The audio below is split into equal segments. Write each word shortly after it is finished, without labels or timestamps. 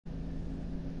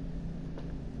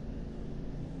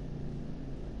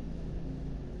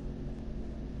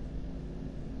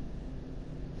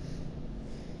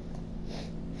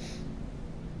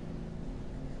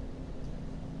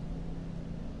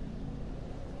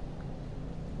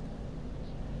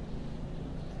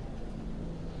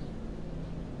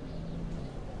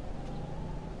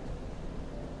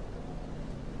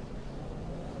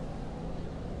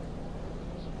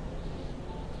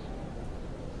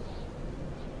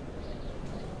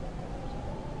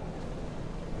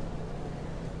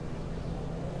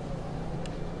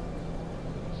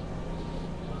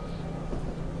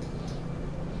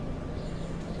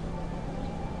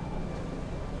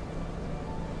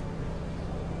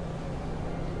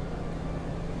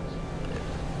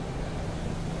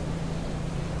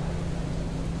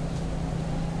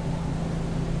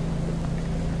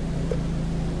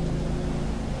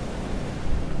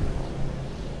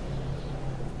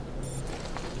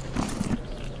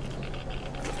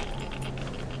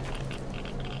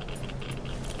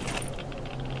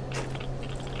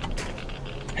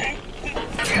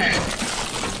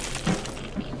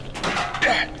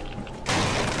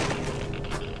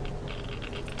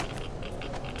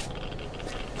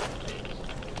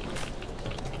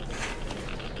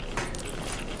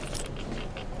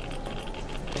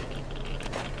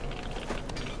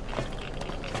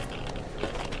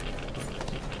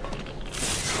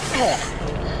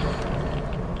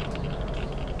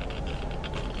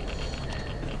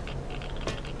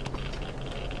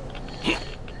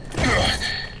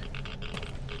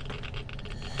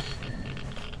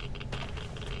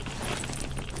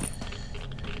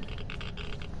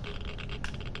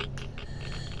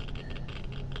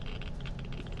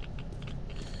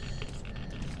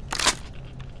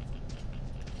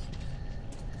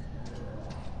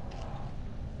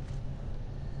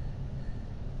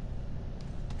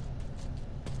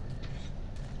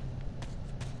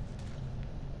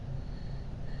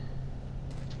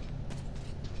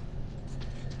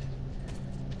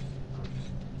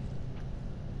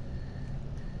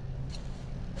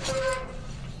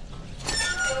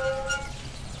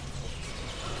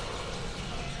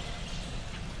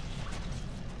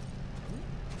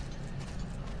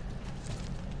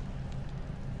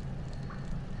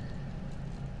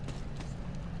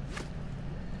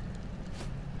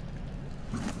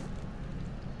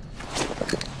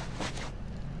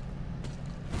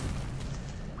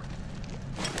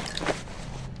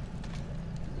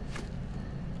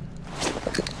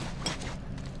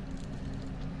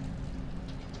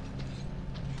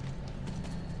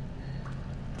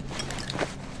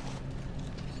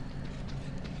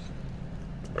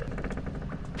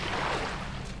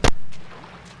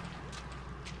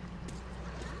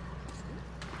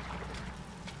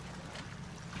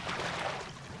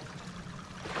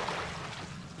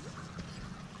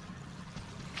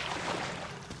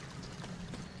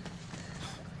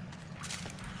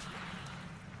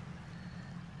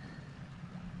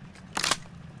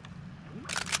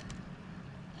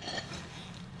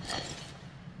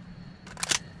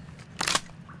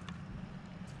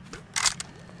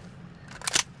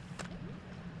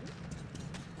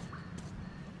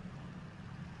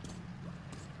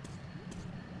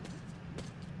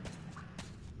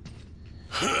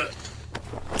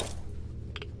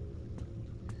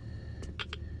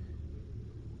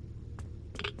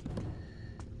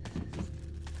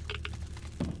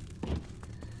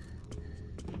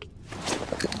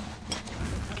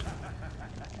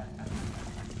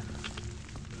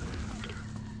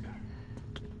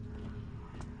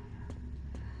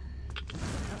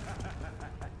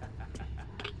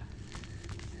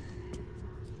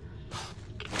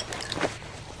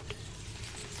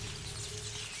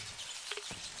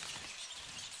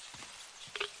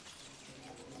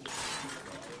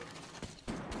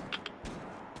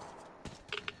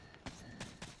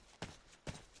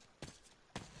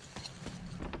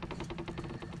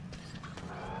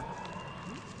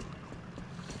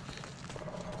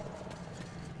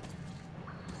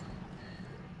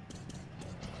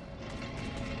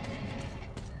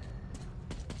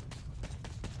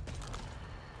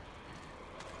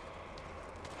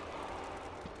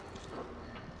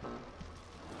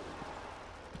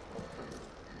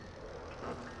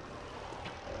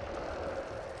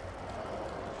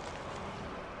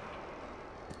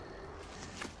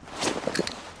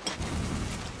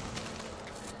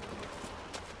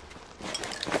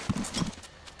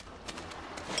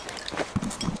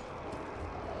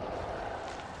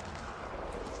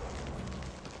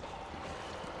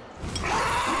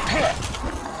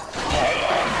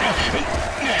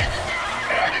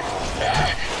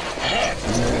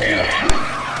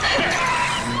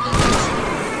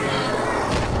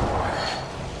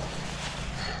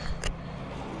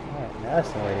That's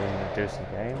the way to introduce the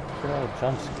game. Good old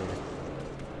jump scare.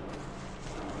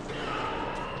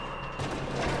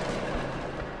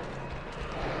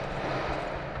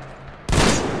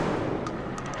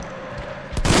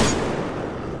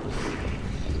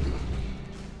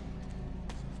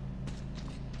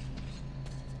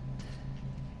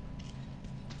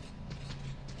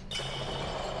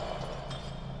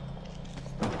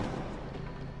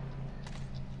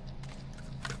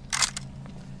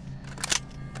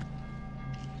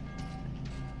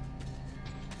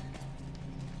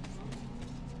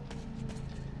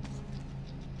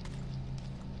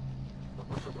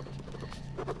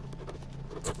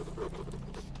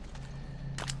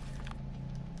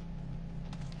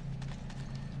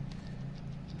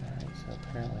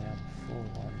 Apparently I'm full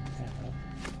on ammo.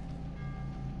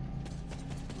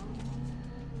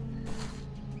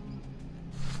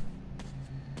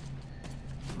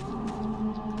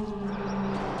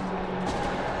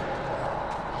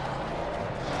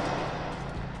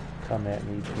 Come at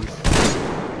me, please.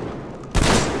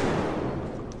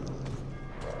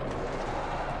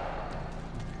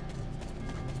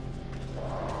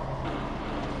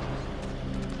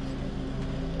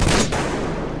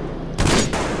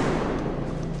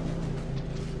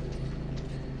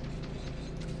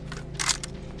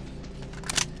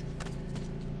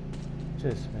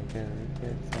 Just make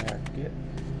everything I get.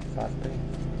 Boppity.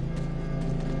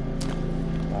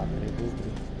 Boppity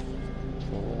boopity.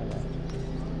 So whatever.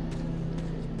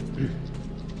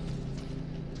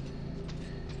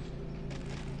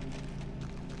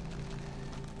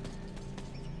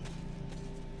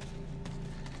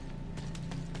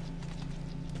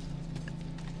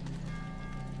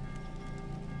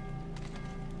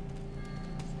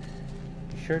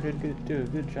 You sure did do a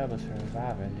good job of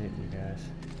surviving, didn't you guys?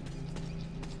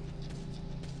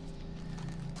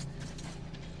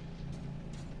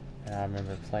 I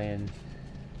remember playing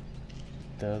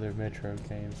the other Metro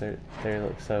games. They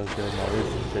look so good. Now this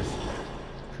is just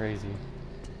crazy.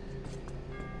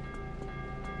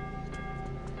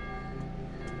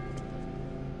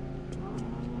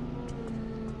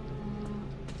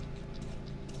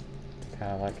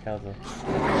 Kind of like how the I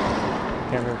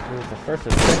can't remember if it was the first or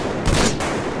the second one.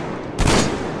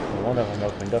 One of them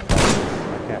opened up like this.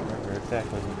 I can't remember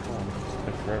exactly which one. It's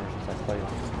been forever since I played it.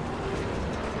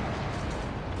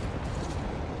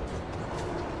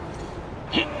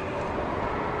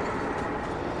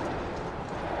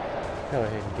 Go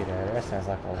ahead and get at it. That sounds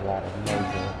like a lot of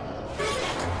mojo.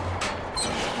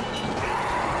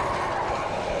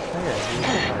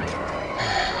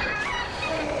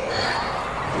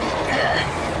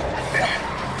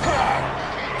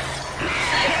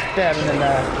 Stab him in the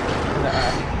eye.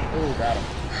 Ooh, got him.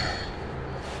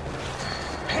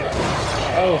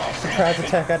 Oh, surprise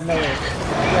attack out of nowhere.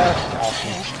 Yeah, off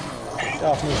me. Get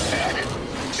off me.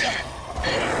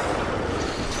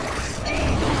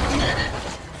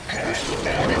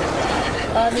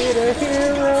 I need a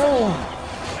hero!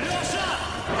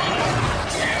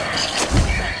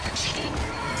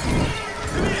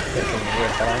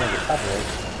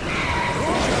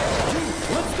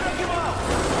 Let's take him out!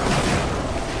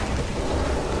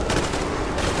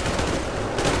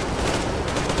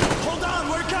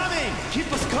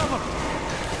 Keep us covered.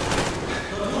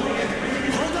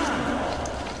 Hold on.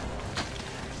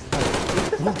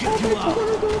 We'll get you out.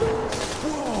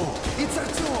 Whoa! It's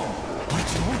Artyom.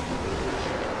 Artyom?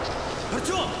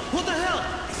 Artyom! What the hell?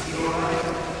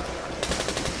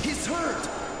 He's hurt.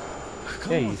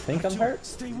 Yeah, you think I'm hurt?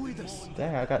 Stay with us.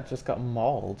 Yeah, just got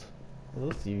mauled.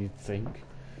 What else do you think?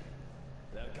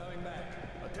 They're coming back.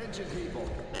 Attention, people.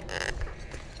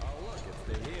 Oh, look, it's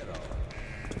the hero.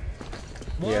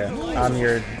 Yeah, I'm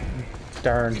your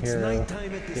darn It's hero.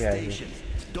 nighttime at the station.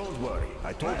 Don't worry.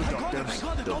 I told the doctors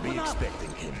they'll be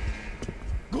expecting him.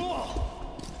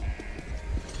 Go!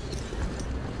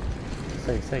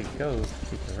 Say, go.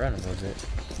 Keep it running a little bit.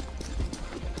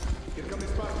 Here come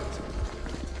his pilots.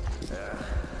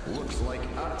 Looks like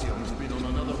Artyom's been on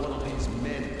another one of these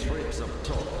men trips up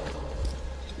top.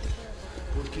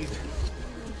 Good kid.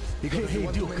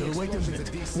 Hey, Duke, wait a minute.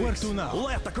 Where to now?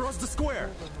 Left, across the square.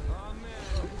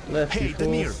 Left, Hey, you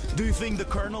Demir, fools. do you think the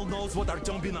Colonel knows what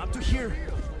Artyom been up to here?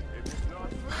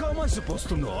 How am I supposed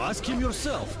to know? Ask him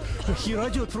yourself. He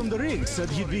radioed from the ring, said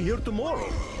he'd be here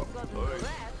tomorrow.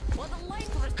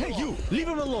 Hey, you! Leave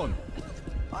him alone!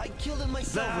 I killed him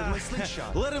myself with my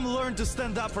slingshot. Let him learn to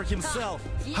stand up for himself.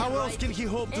 How else can he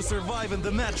hope to survive in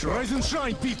the metro? Rise and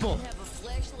shine, people!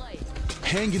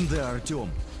 Hang in there, Artyom.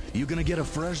 You're gonna get a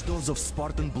fresh dose of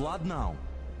Spartan blood now.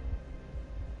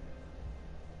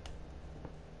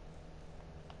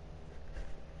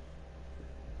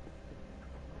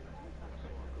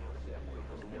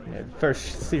 Yeah,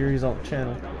 first series on the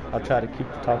channel. I'll try to keep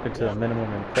talking to a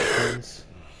minimum in questions.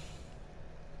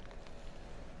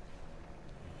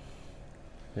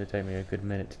 It'll take me a good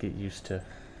minute to get used to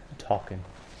talking.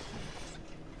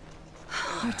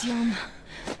 Artyom,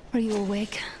 are you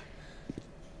awake?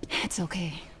 It's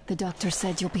okay. The doctor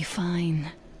said you'll be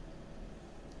fine.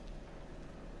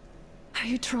 Are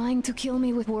you trying to kill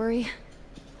me with worry?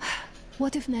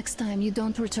 What if next time you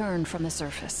don't return from the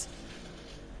surface?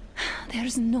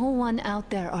 There's no one out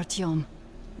there, Artyom.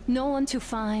 No one to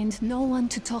find, no one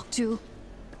to talk to.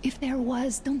 If there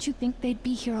was, don't you think they'd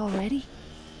be here already?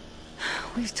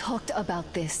 We've talked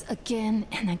about this again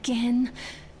and again.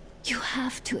 You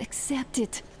have to accept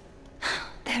it.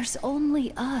 There's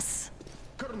only us.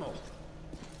 Colonel.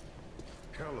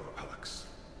 Hello, Alex.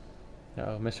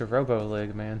 Oh, Mr.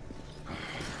 Robo-Leg, man.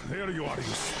 There you are, you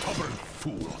stubborn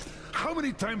fool. How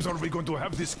many times are we going to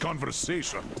have this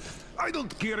conversation? I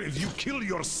don't care if you kill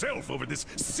yourself over this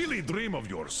silly dream of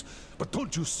yours, but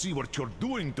don't you see what you're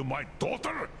doing to my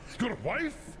daughter? Your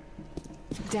wife?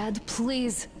 Dad,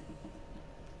 please.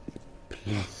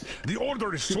 The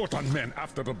order is short on men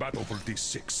after the battle for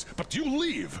D6, but you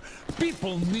leave.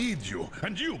 People need you,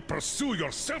 and you pursue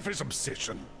your selfish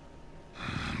obsession.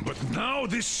 But now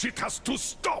this shit has to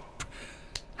stop.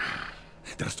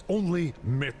 There's only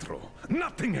Metro,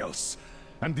 nothing else.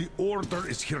 And the Order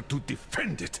is here to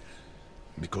defend it.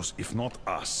 Because if not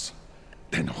us,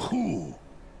 then who?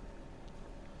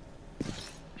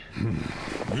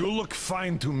 You look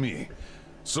fine to me.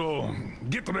 So,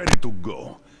 get ready to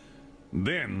go.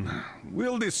 Then,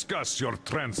 we'll discuss your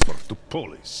transfer to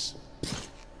Polis.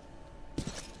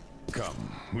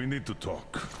 Come, we need to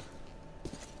talk.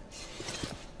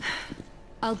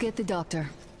 I'll get the doctor.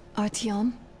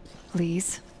 Artyom,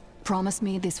 please. Promise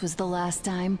me this was the last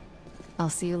time. I'll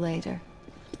see you later.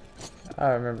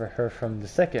 I remember her from the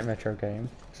second Metro game.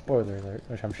 Spoiler alert,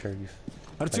 which I'm sure you've...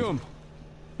 Artyom,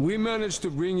 we managed to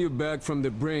bring you back from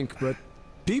the brink, but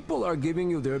people are giving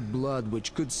you their blood,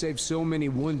 which could save so many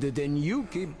wounded, and you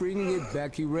keep bringing it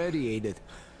back irradiated.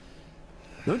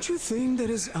 Don't you think that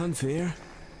is unfair?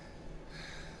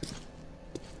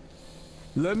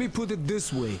 Let me put it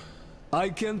this way. I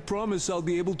can't promise I'll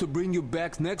be able to bring you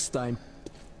back next time.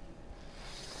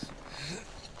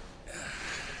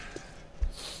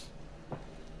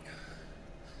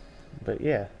 But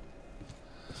yeah.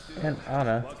 And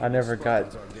Anna, I never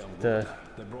got the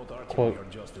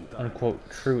quote-unquote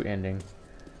true ending.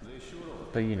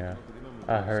 But you know,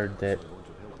 I heard that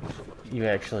you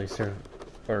actually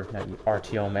or not,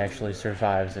 Artyom actually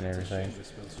survives and everything.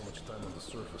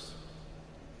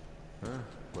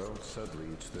 Well, sadly,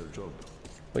 it's their job.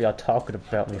 What y'all talking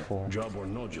about me for? Job or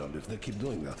no job, if they keep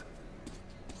doing that.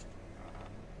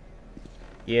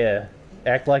 Yeah,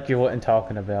 act like you wasn't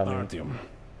talking about me. Artyom,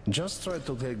 just try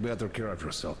to take better care of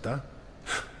yourself, huh?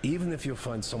 Even if you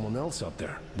find someone else up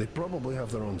there, they probably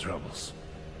have their own troubles.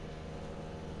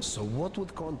 So what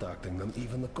would contacting them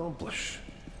even accomplish?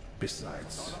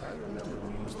 Besides, I remember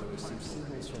we used to receive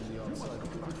signals from the outside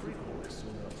pretty frequently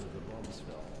soon after the bombs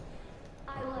fell.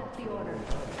 I left the order,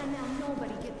 and now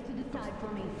nobody gets to decide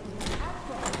for me. That's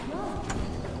all.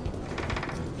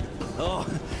 No. Oh,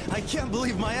 I can't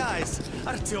believe my eyes.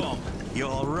 Artyom, you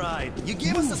all right? You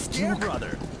gave us a scare,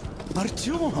 brother.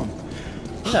 Artyom!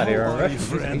 Not here, How are you,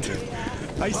 Russian. friend?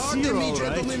 I see you're all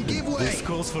right. give way. This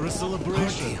calls for a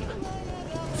celebration.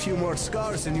 A few more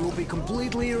scars and you will be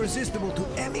completely irresistible to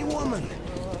any woman.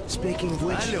 Speaking of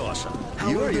which, Alyosha, how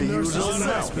you are are the your nurses usual in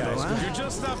the hospital, guys. huh? Could you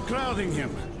just stop crowding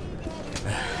him?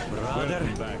 Brother.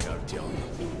 Back, Artyom.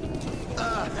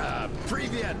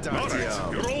 Привет, All right,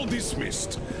 Artyom. you're all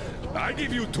dismissed. I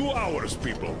give you 2 hours,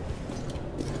 people.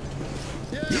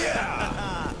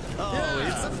 Oh,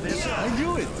 it's official. I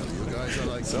knew it. You guys are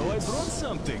like So I brought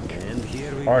something. And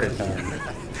here we Party go. time.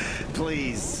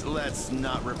 Please, let's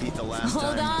not repeat the last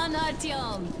Hold time. on,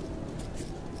 Artyom.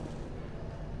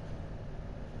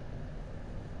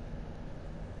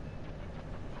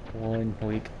 One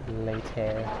week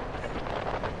later.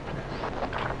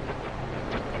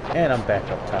 And I'm back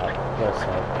up top. West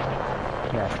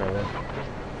side. Naturally.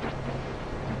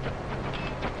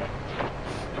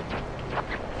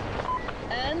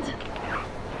 And?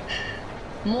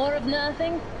 More of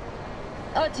nothing?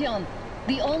 Artyom,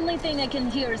 the only thing I can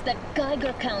hear is that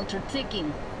Geiger counter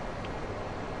ticking.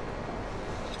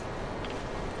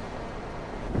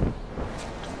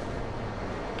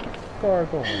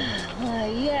 Gargoyle.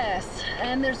 Yes,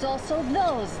 and there's also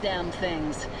those damn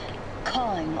things.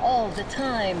 Calling all the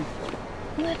time.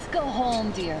 Let's go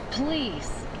home, dear,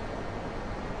 please.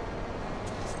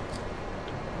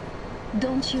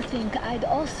 Don't you think I'd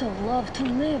also love to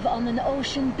live on an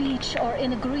ocean beach or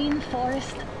in a green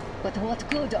forest? But what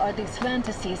good are these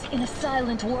fantasies in a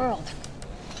silent world?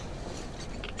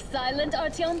 Silent,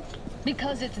 Artyom?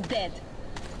 Because it's dead.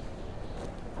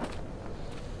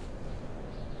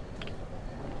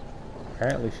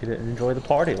 Apparently she didn't enjoy the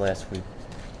party last week.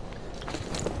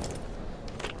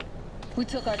 We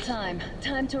took our time.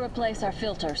 Time to replace our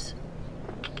filters.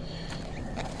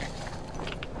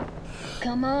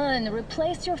 Come on,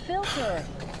 replace your filter.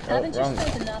 Haven't you wrong.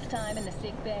 spent enough time in the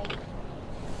sick bay?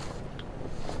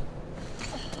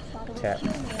 Father will Tap.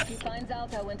 kill me if he finds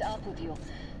out I went up with you.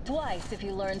 Twice if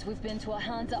he learns we've been to a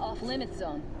Hansa off-limit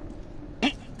zone.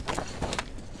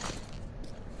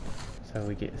 So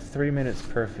we get 3 minutes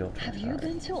per filter. Have you Alright.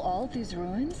 been to all these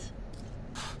ruins?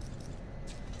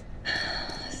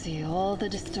 See all the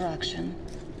destruction.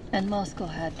 And Moscow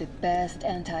had the best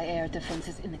anti-air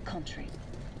defenses in the country.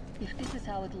 If this is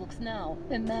how it looks now,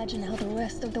 imagine how the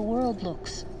rest of the world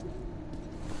looks.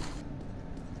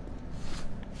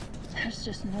 There's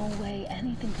just no way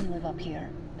anything can live up here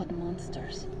but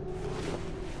monsters.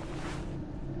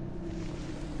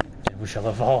 And we shall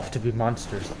evolve to be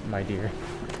monsters, my dear.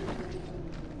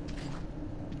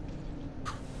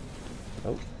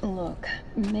 Oh, Look,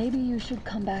 maybe you should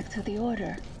come back to the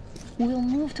Order. We'll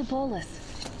move to Polis.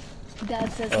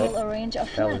 Dad says he'll arrange a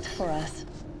flat was- for us.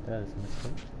 that is a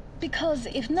mistake. Because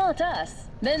if not us,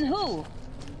 then who?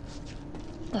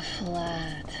 A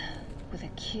flat with a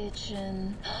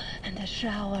kitchen and a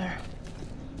shower.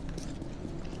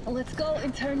 Let's go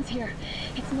in turns here.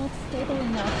 It's not stable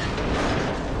enough.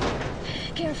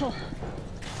 Careful.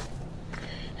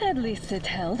 At least it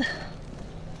held.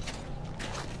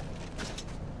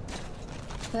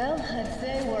 Well, I'd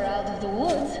say we're out of the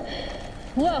woods.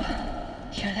 Whoa!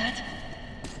 Hear that?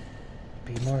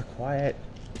 Be more quiet.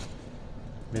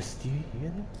 Miss, do you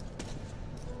hear that?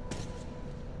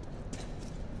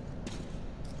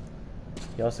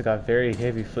 You also got very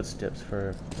heavy footsteps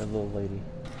for the little lady.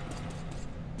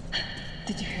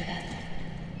 Did you hear that?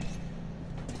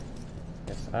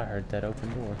 Yes, I heard that open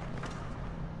door.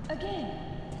 Again.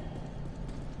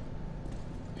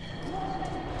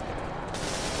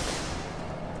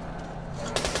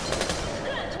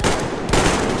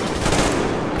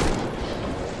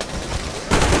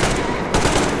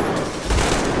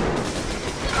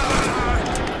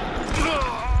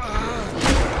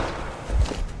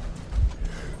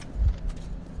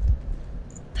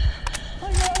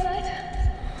 Are you alright?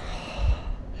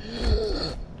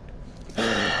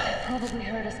 Probably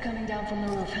heard us coming down from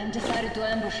the roof and decided to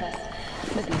ambush us.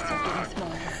 But we start getting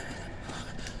smaller.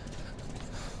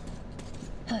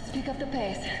 Let's pick up the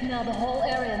pace. Now the whole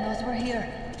area knows we're here.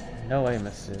 No aim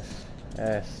assist.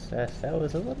 Yes, that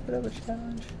was a little bit of a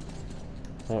challenge.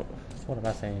 Well, what am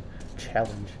I saying?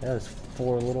 Challenge. That was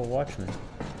 4 little watchmen.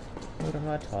 What am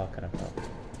I talking about?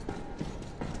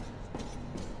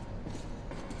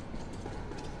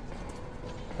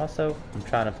 Also, I'm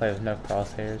trying to play with no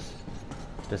crosshairs.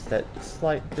 Just that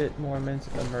slight bit more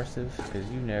immersive, because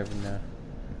you never know.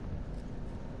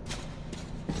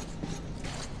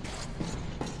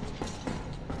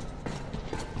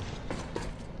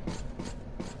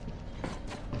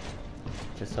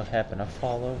 Just so happen to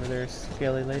fall over there,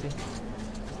 scaly lady?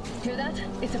 Hear that?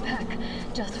 It's a pack.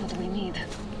 Just what we need.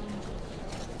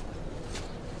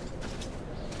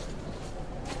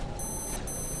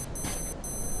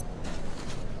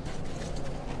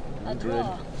 A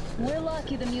draw. We're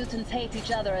lucky the mutants hate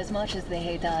each other as much as they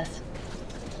hate us.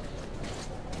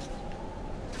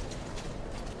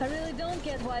 I really don't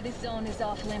get why this zone is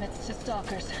off limits to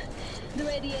stalkers. The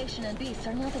radiation and beasts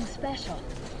are nothing special.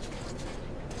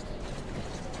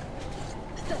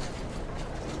 So,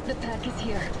 the pack is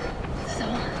here. So,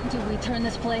 do we turn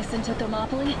this place into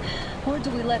Thermopylae, or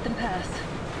do we let them pass?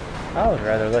 I would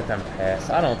rather let them pass.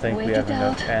 I don't think Wait we have it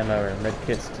enough out. ammo or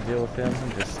medkits to deal with them.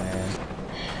 I'm just saying.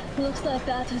 Looks like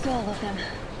that is all of them.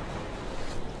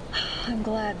 I'm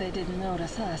glad they didn't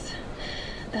notice us.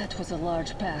 That was a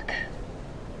large pack.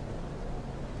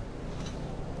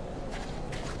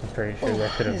 I'm pretty sure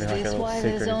that could have Is been like a this little why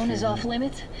the secret zone is off achievement.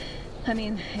 limits? I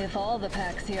mean, if all the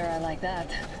packs here are like that.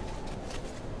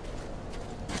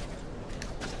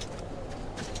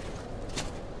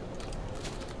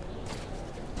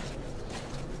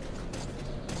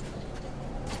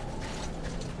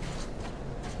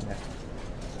 Yeah.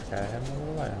 Gotta have a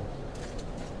little light on.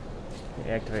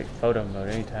 You activate photo mode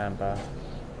anytime by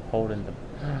holding the...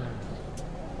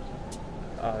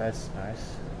 Oh, that's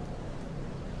nice.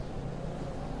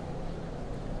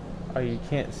 Oh, you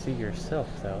can't see yourself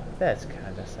though. That's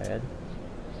kinda sad.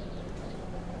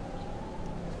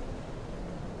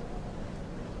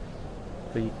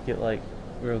 But you can get like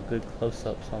real good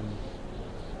close-ups on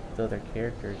the other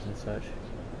characters and such.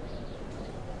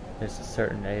 There's a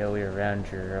certain AoE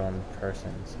around your own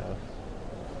person, so...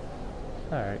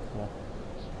 Alright, cool.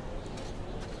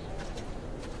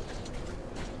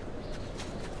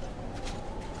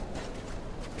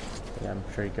 Yeah, I'm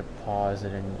sure you could pause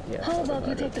it and... Yeah, How photo about we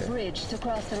mode take right the there. bridge to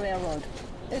cross the railroad?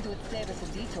 It would save us a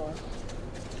detour.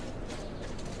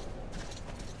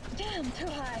 Damn, too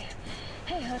high.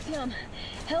 Hey, Artyom,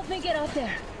 help me get out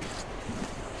there.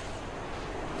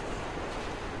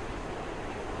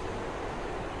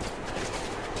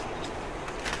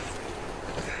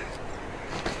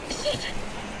 Shit!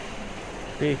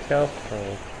 Be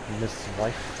careful, Miss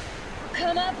Wife.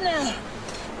 Come up now.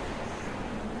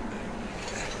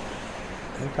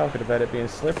 I'm talking about it being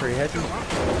slippery, had you?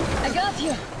 I got you.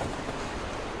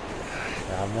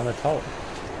 I want to talk.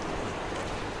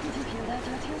 Did you hear that,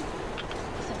 Artyom?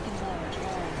 Something large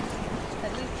falling.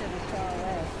 At least it was far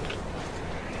away.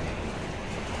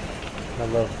 I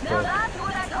love Now the that's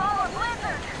what I call a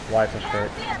blizzard. wife Can't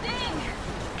effect. see a thing.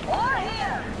 Or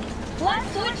here. Let's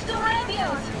switch to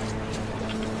radios.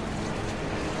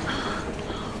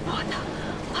 What?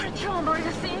 Artyom, are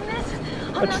you seeing this?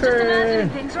 I'm not just imagining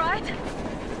things, right?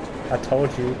 I told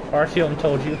you. Artyom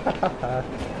told you.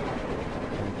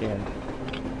 Again.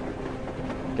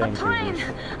 A Game train!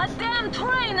 changers. A damn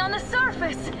train on the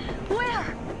surface! Where?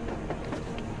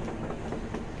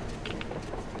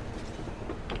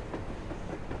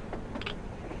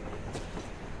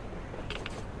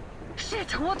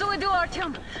 Shit, what do we do,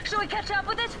 Artyom? Should we catch up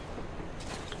with it?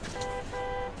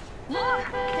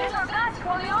 Look! There's our guys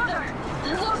for the order!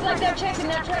 Looks like they're chasing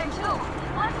that train too.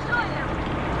 Let's join them!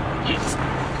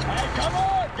 Hey, come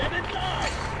on! Get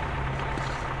inside!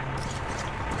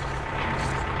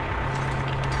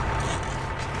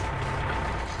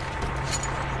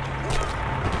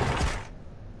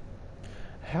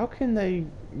 How can they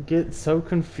get so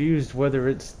confused whether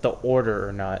it's the order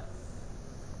or not?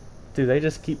 Do they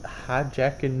just keep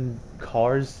hijacking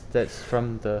cars that's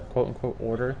from the quote-unquote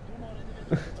order?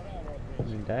 I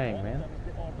mean, dang, man.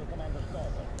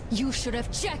 You should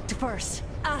have checked first,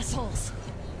 assholes.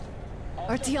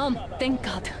 Artyom, thank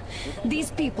God.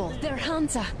 These people, they're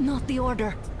Hansa, not the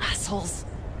Order. Assholes.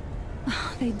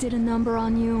 They did a number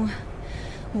on you.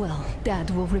 Well, Dad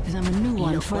will rip them a new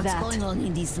one for that. What's going on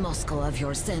in this Moscow of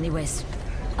yours anyways?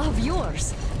 Of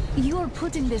yours? You're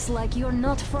putting this like you're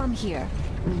not from here.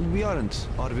 We aren't.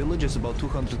 Our village is about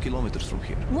 200 kilometers from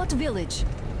here. What village?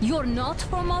 You're not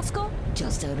from Moscow?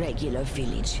 Just a regular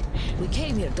village. We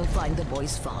came here to find the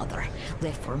boy's father.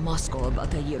 Left for Moscow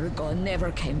about a year ago and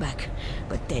never came back.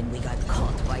 But then we got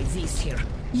caught by these here.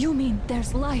 You mean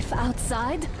there's life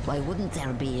outside? Why wouldn't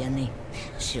there be any?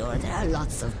 Sure, there are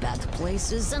lots of bad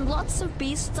places and lots of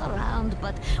beasts around,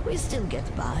 but we still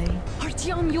get by.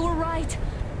 Artyom, you're right.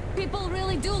 People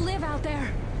really do live out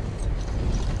there.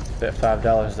 That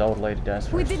 $5 the old lady does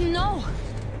for We us. didn't know.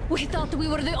 We thought we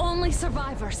were the only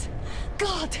survivors.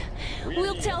 God,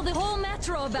 we'll tell the whole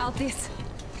metro about this.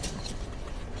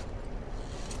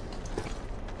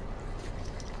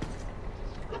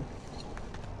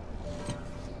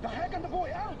 The heck and the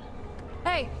boy out!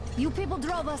 Hey, You people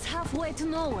drove us halfway to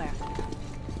nowhere.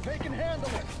 They can handle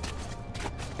it.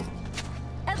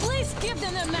 At least give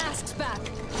them their masks back.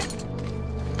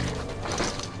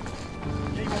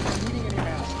 They won't be needing any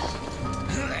masks.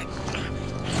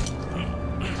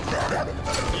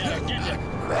 Yeah, get it.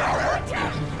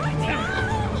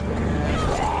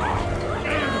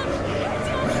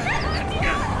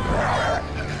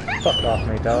 Fuck off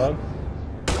me, dog.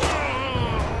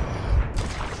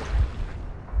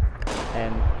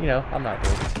 And, you know, I'm not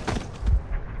good.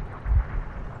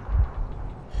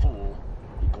 Fool.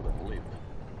 He could have lived.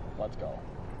 Let's go.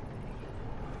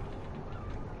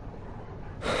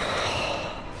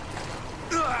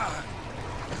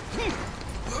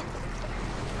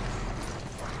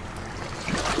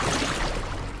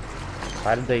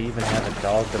 Why did they even have a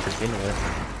dog to begin with?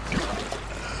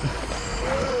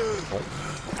 What?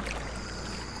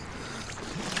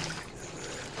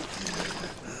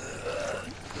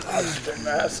 Oxygen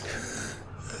mask.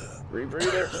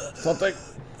 Rebreather. Something.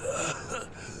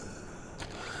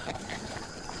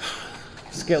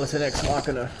 Skeleton Ex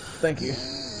Machina. Thank you.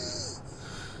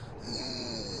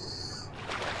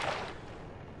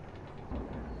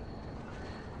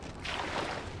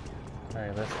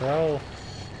 Alright, let's roll.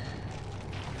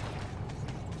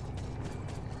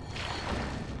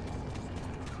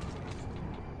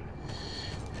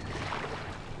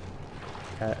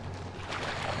 No,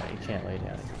 you can't lay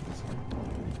down.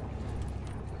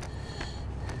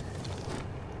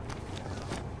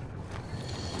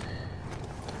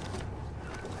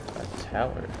 A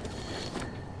tower.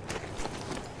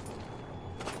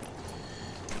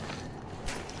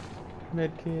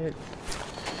 Medkit.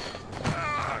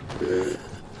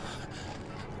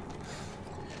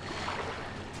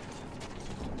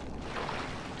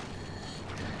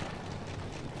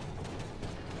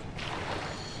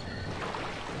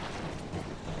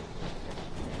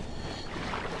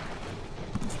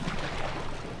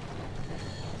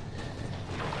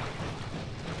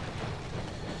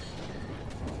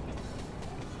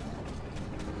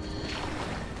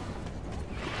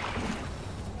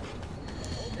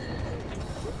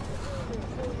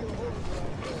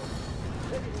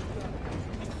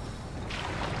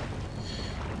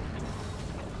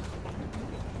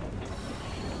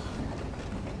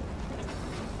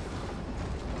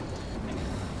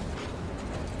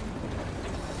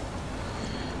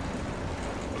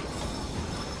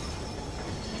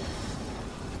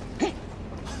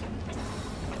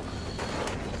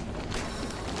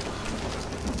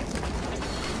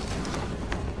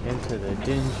 Into the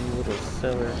dingy little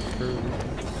cellar room.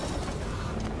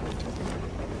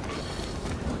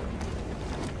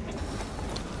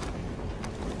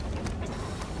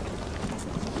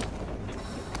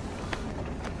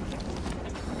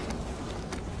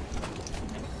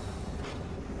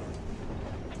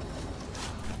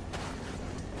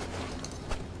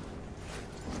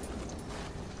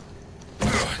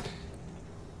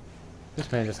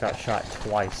 This man just got shot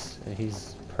twice, and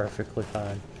he's perfectly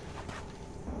fine.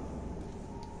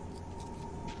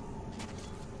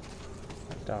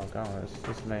 Doggone,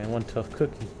 this man one tough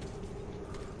cookie.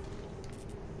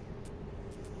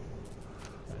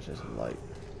 That's just light.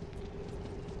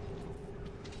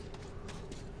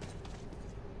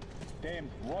 Damn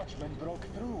watchman broke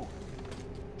through.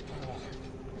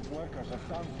 The workers are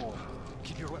done for.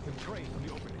 Keep your weapon trained on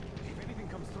the opening. If anything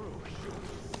comes through, shoot.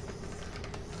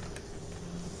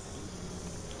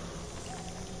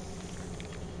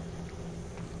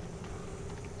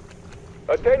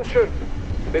 Attention!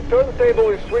 The turntable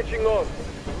is switching on.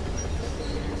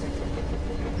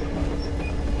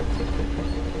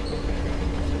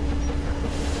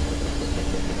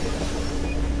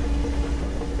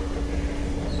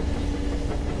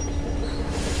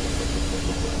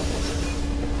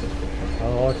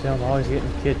 Oh, I'm always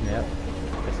getting kidnapped.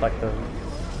 It's like the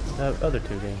other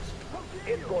two games.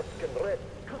 Escorts can rest.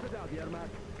 Cut it out, Yermak.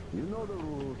 You know the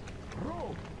rules.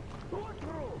 Roll! What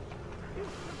roll? You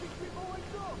think people wake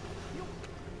up! You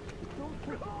don't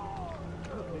roll!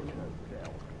 Put him in a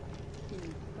cell. He's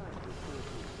time to sort his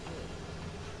head.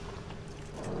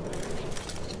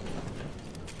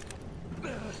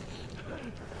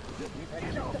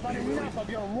 I've had enough of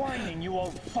your whining, you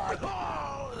old fuck!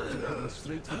 Heading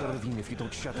straight for the ravine if you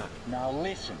don't shut up. Now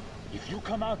listen, if you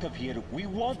come out of here, we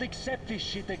won't accept this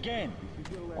shit again.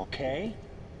 Okay?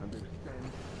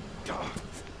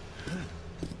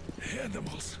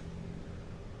 Animals.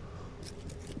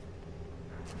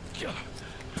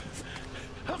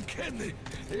 How can they?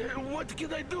 What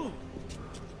can I do?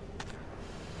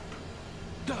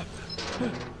 The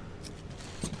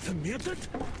mutant?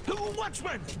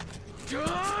 Watchman!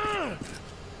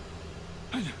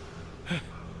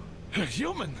 A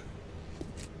human?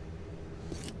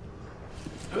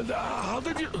 How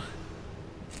did you...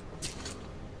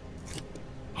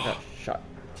 Got shot.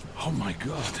 Oh my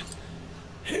god.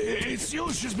 It's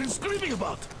you she's been screaming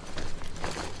about.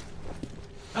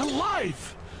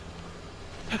 Alive!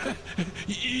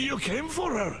 You came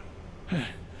for her.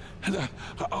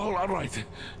 All right.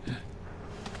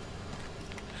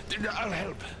 I'll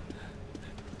help.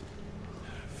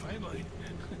 Finally.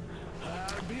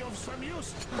 I'll be of some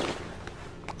use.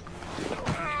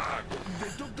 They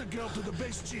took the girl to the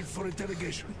base chief for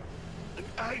interrogation.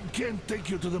 I can't take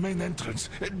you to the main entrance.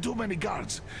 Too many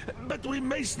guards. But we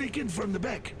may sneak in from the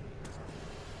back.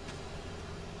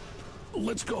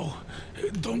 Let's go.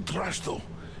 Don't rush though.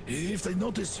 If they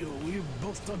notice you, we're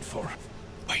both done for.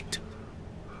 Wait.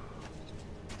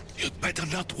 You'd better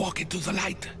not walk into the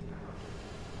light.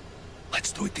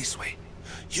 Let's do it this way.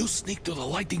 You sneak to the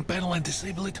lighting panel and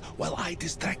disable it while I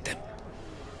distract them.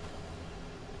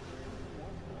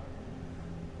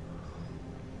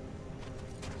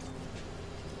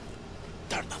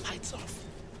 Turn the lights off.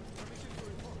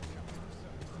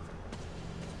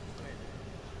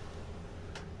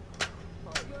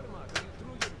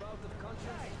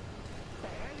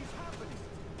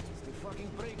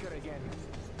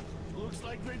 Looks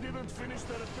like they didn't finish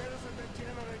the repairs of the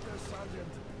generator,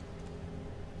 Sergeant.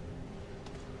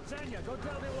 Sanya, go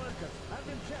tell the workers. Have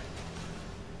them checked.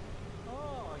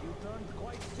 Oh, you turned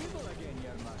quite civil again,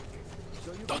 Yermak.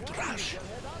 So you Don't rush. your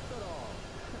head after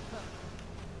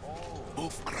all.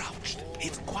 Move crouched.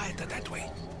 It's quieter that way.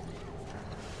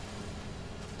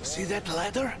 See that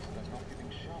ladder?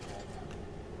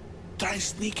 Try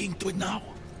sneaking to it now.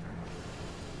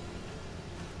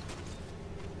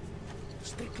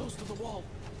 Stay close to the wall.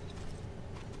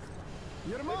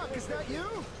 Yermak, is that you?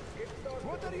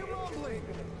 What are you mumbling?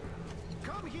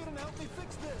 Come here and help me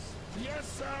fix this. Yes,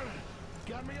 sir.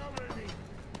 Got me already.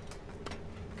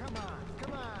 Come on.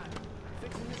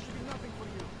 Fixing this should be nothing for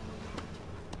you.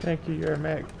 Thank you, you're a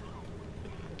mech.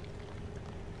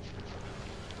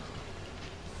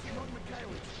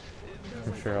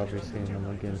 I'm sure I'll be seeing them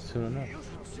again soon enough.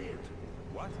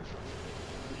 What?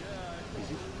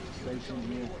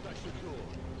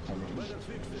 Better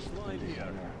fix this line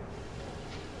here.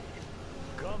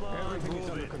 Come on, everything is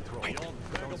under control. Wait.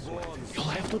 You'll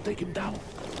have to take him down.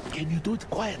 Can you do it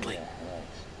quietly?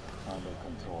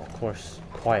 Of course,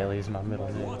 quietly is my middle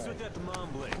name. What's with that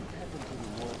mumbling?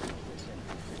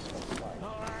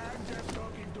 I'm just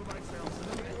talking to myself.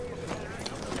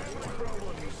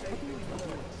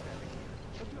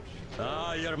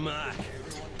 Ah, you're Mac.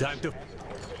 Time to...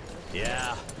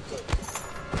 Yeah.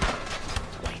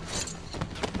 Wait.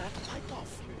 Turn that light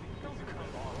off.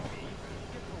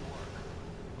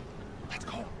 Let's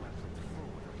go.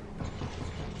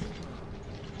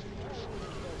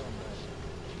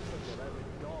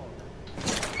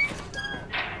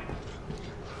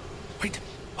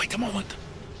 Wait a moment.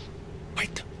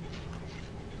 Wait.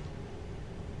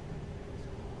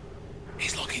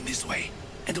 He's looking this way,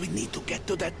 and we need to get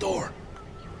to that door.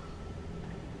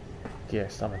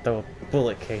 Yes, I'm gonna throw a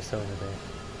bullet case over there.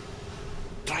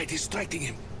 Try distracting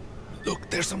him. Look,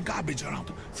 there's some garbage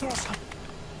around. Throw some.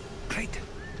 Great.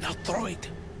 Now throw it.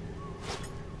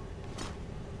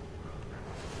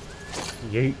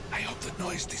 Yeet. I hope the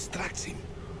noise distracts him.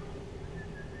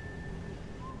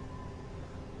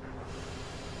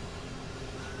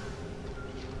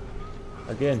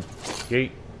 Again.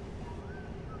 Yeet.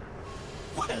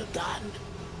 Well done.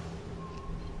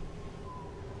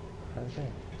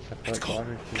 Okay. Let's go.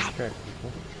 To distract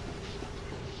people.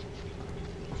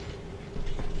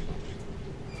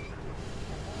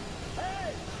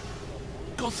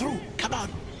 Go through. Come on.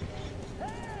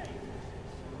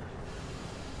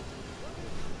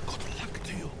 Good luck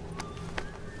to you.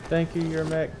 Thank you, you're a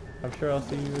mech. I'm sure I'll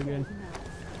see you again.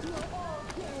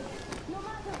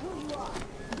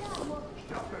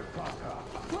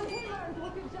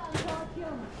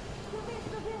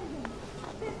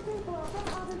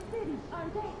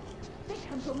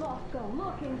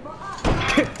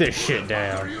 Get this shit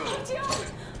down.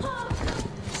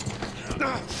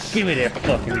 Give me that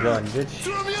fucking gun, bitch.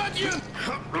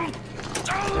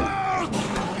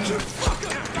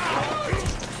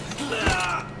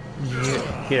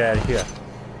 Yeah, get out of here.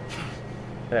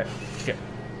 That shit.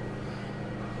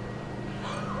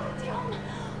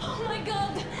 Oh my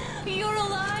god, you're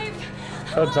alive.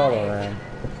 Hugs all around.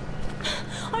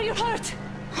 Are you hurt?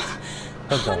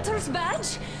 Hugs all Hunter's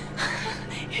badge?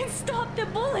 It stopped the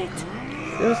bullet.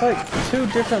 It was like 2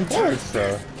 different bullets,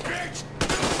 though.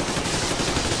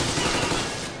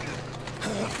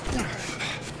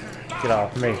 Get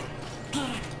off me.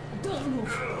 Don't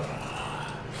move.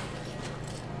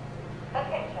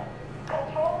 Attention.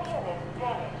 Control unit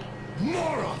damaged.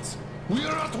 Moron!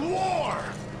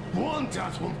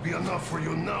 that won't be enough for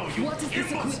you now, you What is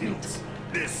this imbecile. equipment?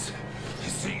 This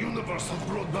is the universal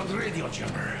broadband radio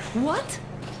jammer. What?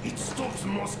 It stops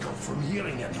Moscow from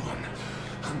hearing anyone,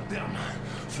 and them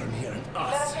from hearing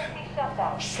us.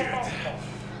 Shit.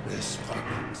 This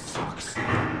fucking sucks.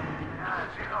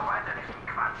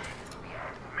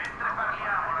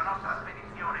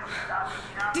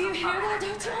 Do you hear that,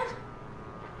 Artyom?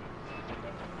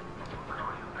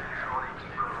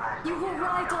 You were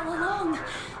right all along.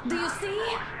 Do you see?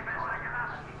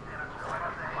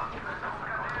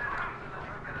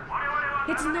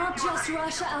 It's not just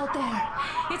Russia out there.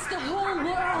 It's the whole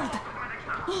world.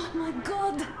 Oh my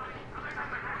God.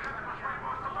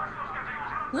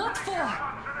 What for?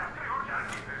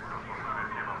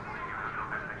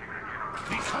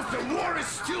 Because the war is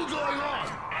still going on,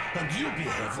 and you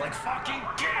behave like fucking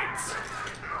kids.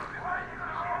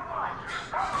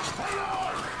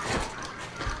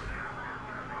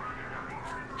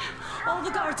 All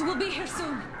the guards will be here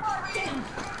soon. Damn.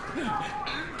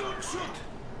 Don't shoot.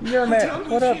 Yo, man,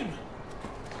 what up?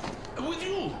 With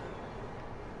you.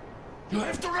 You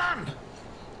have to run.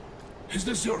 Is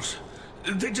this yours?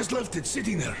 They just left it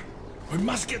sitting there. We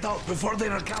must get out before they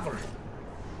recover.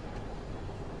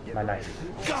 My knife.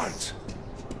 Guards!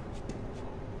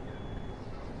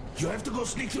 You have to go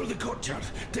sneak through the courtyard.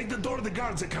 Take the door the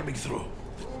guards are coming through.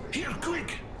 Here,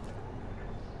 quick!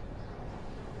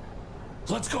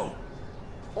 Let's go!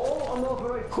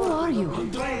 Who are you?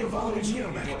 Andrei Ivanovich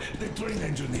Yermak, the train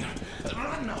engineer.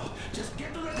 Run now! Just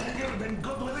get to that hangar, then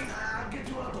God willing, I'll get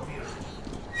you out of here.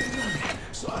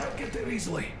 So I'll get there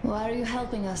easily. Why are you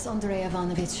helping us, Andrei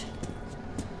Ivanovich?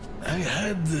 I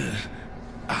had...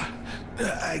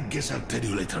 I guess I'll tell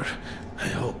you later. I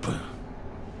hope.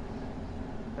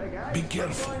 Be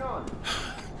careful.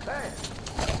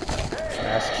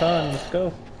 Mask's on, let's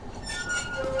go.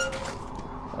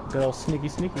 Oh, good old sneaky.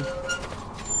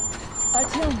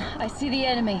 Artyom, I see the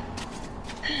enemy.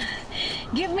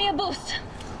 Give me a boost.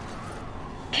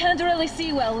 Can't really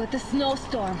see well with the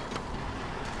snowstorm.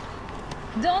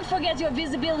 Don't forget your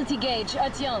visibility gauge,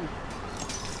 Artyom.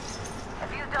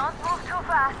 If you don't move too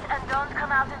fast and don't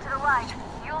come out into the light,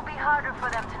 you'll be harder for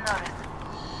them to notice.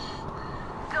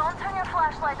 Don't turn your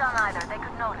flashlight on either, they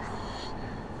could notice.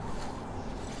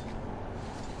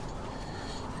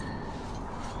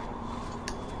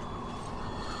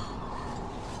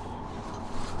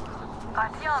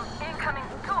 Artyom, incoming,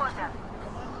 2 of them.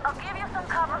 I'll give you some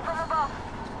cover from above.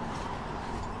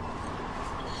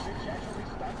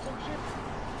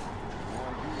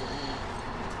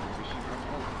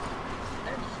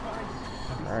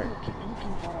 Alright.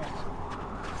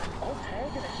 All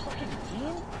tag in a fucking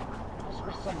team? Those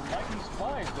were some mighty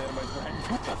spies there, my friend.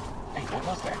 What the? Hey, what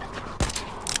was that?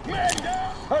 Man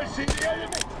down! I see the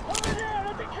enemy! Over there!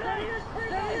 At the carriers!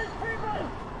 People!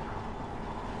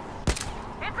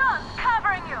 It's us,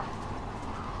 covering you!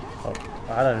 Oh,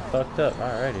 I done fucked up.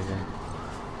 Alrighty then.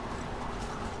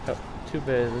 Oh, too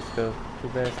bad, let's go. Too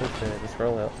bad, so bad. Let's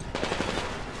roll out.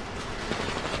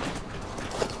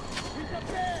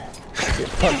 Get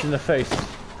punched in the face.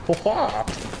 Wah!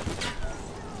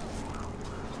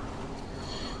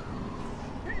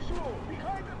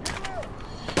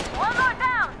 One more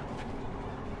down!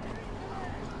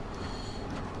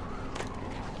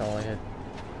 Go ahead.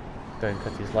 Go ahead and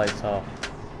cut these lights off.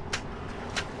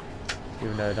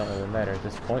 Even though it don't really matter at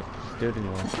this point. Just do it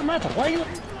anyway. What's the matter? Why are you...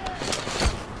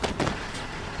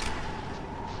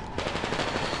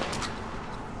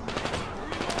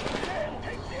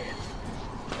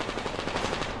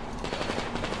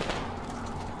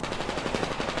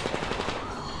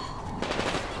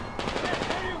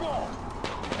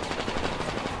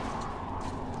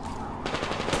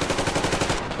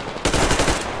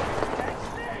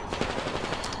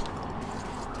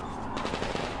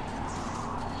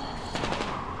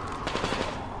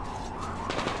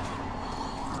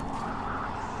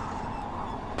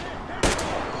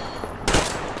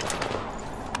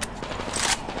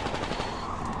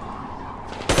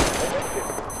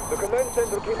 The command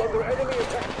center came under enemy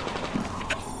attack.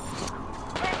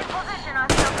 Take your position,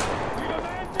 Artyom.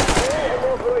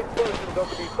 All unauthorized persons are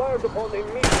to be fired upon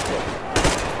immediately.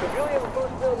 Civilian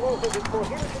personnel movement is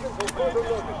prohibited until further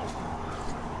notice.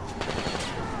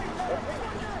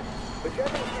 The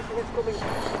jamming system is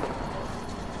coming.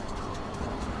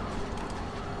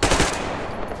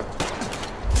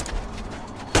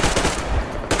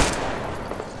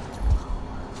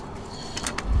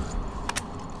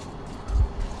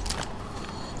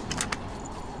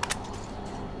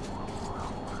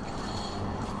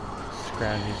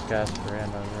 Ground these guys for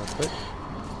ammo real quick.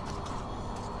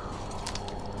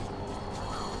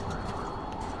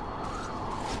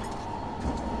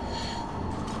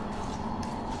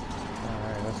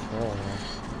 roll then.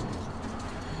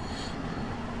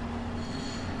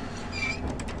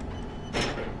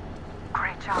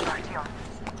 Great job, Artyom.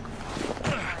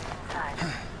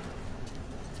 Inside.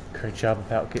 Great job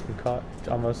about getting caught.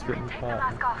 Almost getting Take the caught.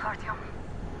 mask off, Artyom.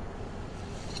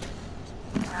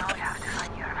 Now we have to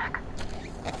find Yermak.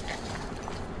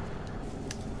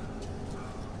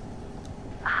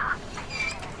 Ah, the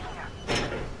agent is here.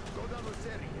 Go down to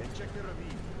Seri and check the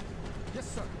ravine. Yes,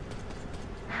 sir.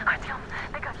 Artyom,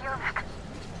 they got Yermak.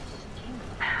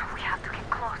 We have to get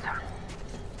closer.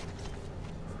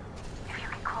 If you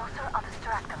get closer, I'll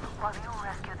distract them while you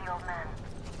rescue the old man.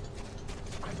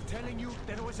 I'm telling you,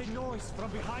 there was a noise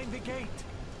from behind the gate.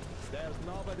 There's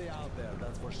nobody out there,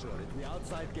 that's for sure. It's the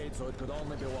outside gate, so it could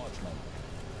only be watchmen.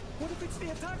 What if it's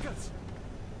the attackers?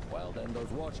 Well, then those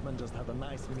watchmen just have a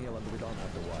nice meal and we don't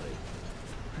have to worry.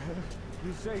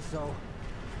 You say so.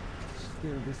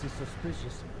 Still, this is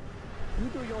suspicious. You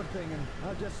do your thing and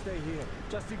I'll just stay here,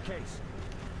 just in case.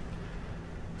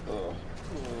 Oh,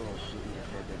 shouldn't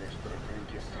have had that extra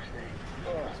drink yesterday.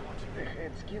 Oh, the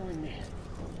head's killing me.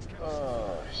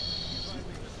 Oh, shit.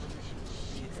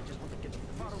 I just want to get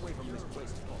far away from this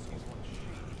place as possible.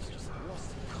 Just lost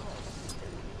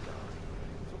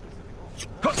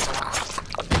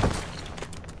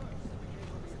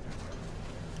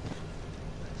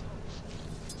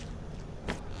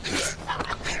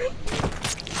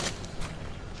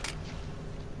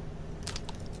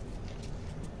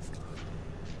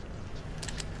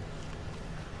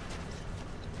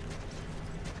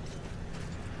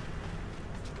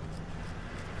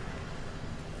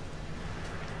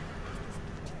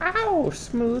Ow!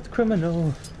 Smooth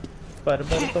criminal. Bada.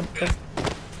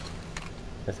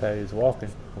 That's how he was walking.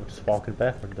 I'm just walking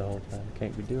backward the whole time.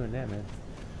 Can't be doing that, man.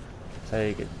 That's how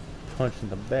you get punched in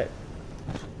the back.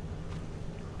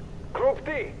 Group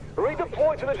D,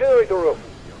 redeploy to the generator room.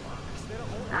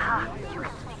 Aha, you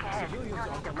can sneak ahead. No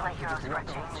need to play heroes for a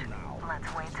change.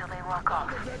 Let's wait till they walk off.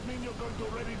 Does that mean you're going to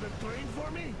ready the train for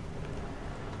me?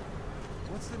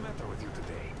 What's the matter with you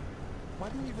today? Why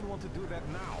do you even want to do that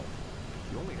now?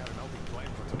 You only had an outing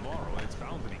planned for tomorrow, and it's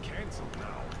bound to be cancelled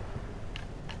now.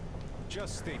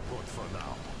 Just stay put for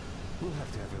now. We'll have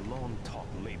to have a long talk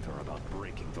later about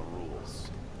breaking the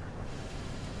rules.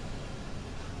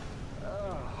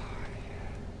 Oh,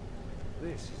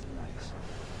 this is nice.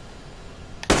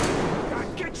 I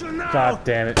get you now! God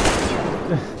damn it.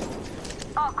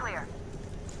 All clear.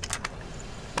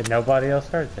 Did nobody else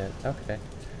heard that? Okay.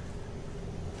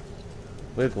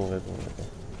 Wiggle.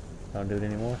 Don't do it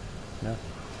anymore? No.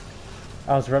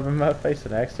 I was rubbing my face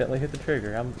and I accidentally hit the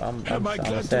trigger. I'm Am I a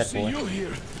glad to sad see boy. you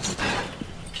here?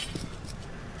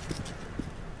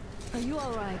 Are you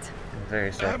alright?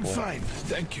 Very sad I'm boy. fine,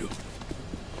 thank you.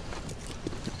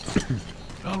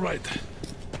 All right.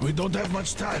 We don't have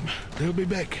much time. They'll be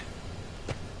back.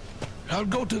 I'll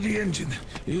go to the engine.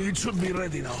 It should be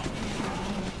ready now.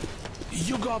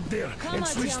 You go up there and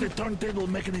switch the turntable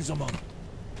mechanism on.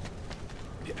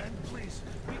 Yeah, and please,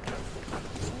 be careful.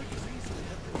 We can easily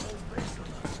have the whole base on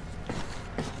us.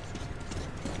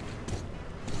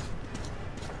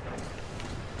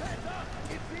 Heads up!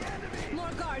 It's the enemy!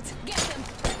 More guards! Get them!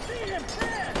 See him,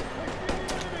 Fred! I see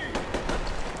the enemy!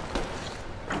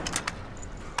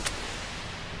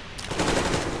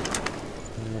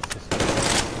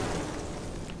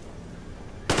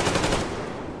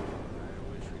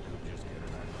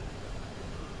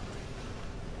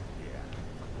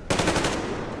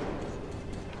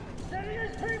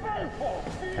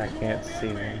 I can't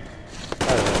see them.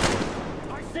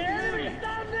 The enemy's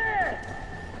down there!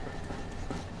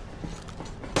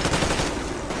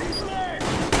 He's led!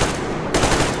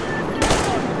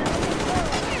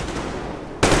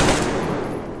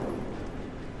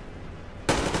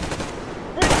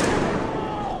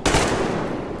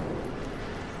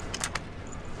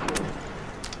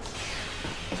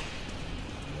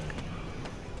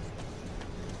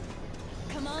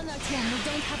 Come on, Artyom, we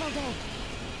don't have all day.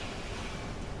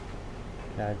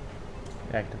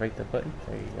 Activate the button.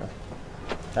 There you go.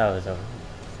 That was over.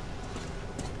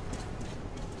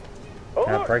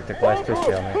 Can I break the glass to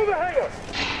shell, man?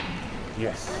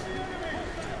 Yes.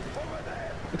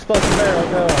 Explosive barrel,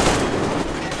 go!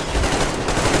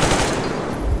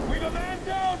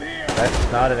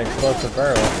 That's not an explosive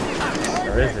barrel.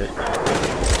 Or is it?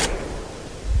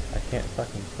 I can't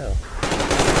fucking tell.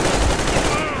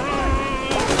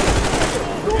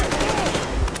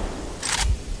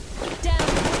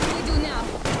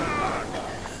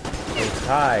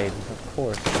 Hide, of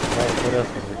course. What else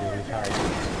would we do? We hide.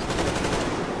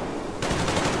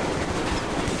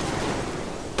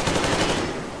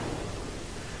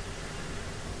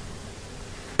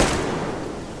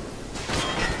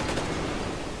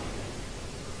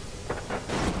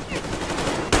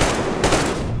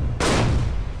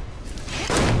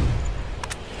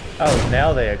 Oh,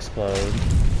 now they explode.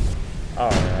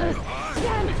 Alright.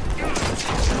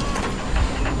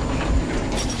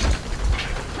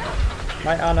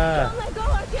 My Anna!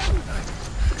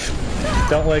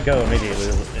 Don't let go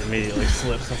immediately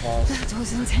slips and falls. That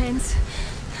was intense.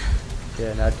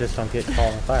 Yeah, now just don't get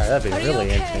caught on fire. That'd be really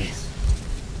intense.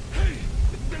 Hey,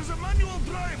 there's a manual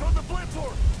drive on the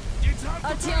platform. It's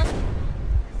hard to drive.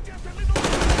 It's just a little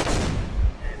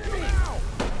enemy now.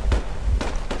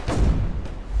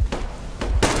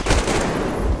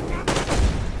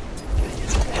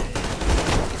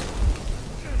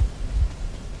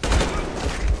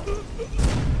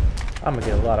 I'm gonna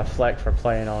get a lot of flack for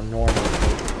playing on normal.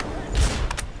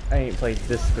 I ain't played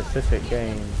this specific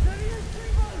game.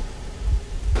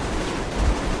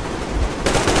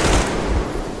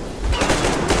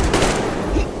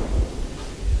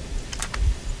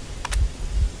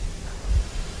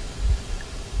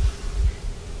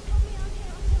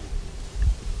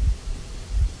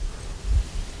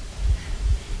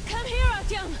 Come here,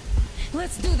 Artyom.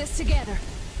 Let's do this together.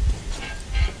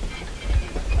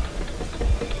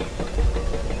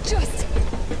 Just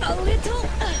a little.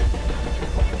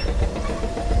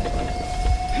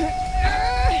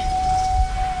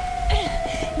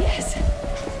 Yes.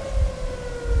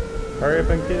 Hurry up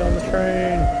and get on the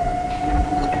train.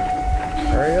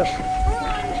 Hurry up.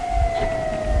 Run!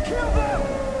 Kill them!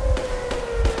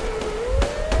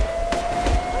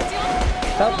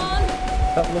 Artyom, come on!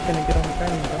 Stop looking and get on the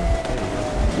train. There you go.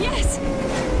 Yes.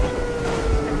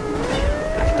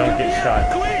 Just don't get shot.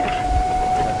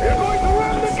 They're going to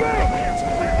run the gate!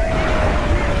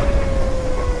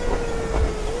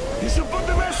 You should put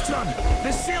the rest on.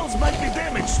 The sails might be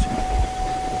damaged.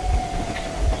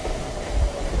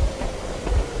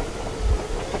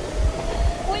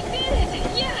 We did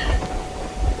it!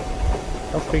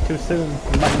 Yeah! Don't speak too soon.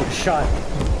 You might get shot.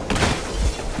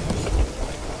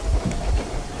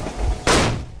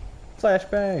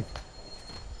 Flashbang.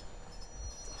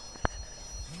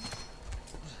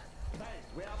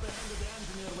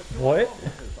 What?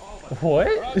 What?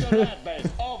 Roger that, base.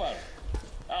 Over.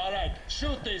 Alright,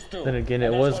 shoot these two. Then again, it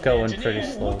And was as for the going engineer, pretty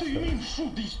slow. What do you So. mean,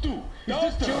 shoot these two?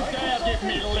 Don't you dare give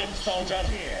me lip, soldier.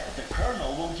 Here, the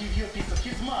Colonel will give you a piece of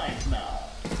his mind now.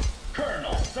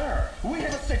 Colonel, sir, we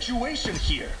have a situation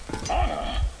here.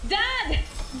 Anna! Dad!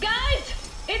 Guys!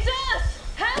 It's us!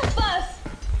 Help us!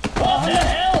 What the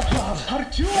hell?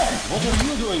 Artyom, what are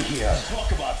you doing here?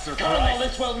 Talk about Colonel, surprise.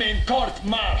 this will mean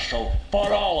court-martial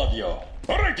for all of you.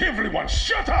 Alright, everyone,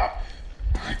 shut up!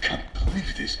 I can't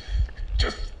believe this.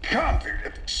 Just can't.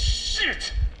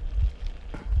 Shit!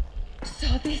 So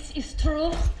this is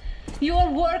true? You're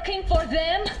working for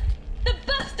them? The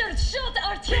bastards shot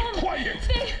Artyom! Be quiet!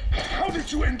 They... How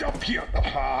did you end up here?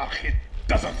 Ah, it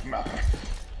doesn't matter.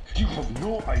 You have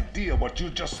no idea what you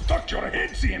just stuck your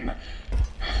heads in.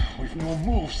 We've no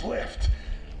moves left.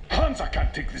 Hansa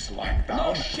can't take this line down.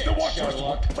 No shit, the Watchers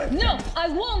Sherlock. won't let No, them. I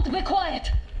won't be quiet!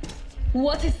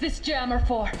 What is this jammer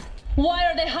for? Why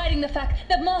are they hiding the fact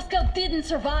that Moscow didn't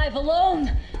survive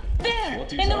alone? There, What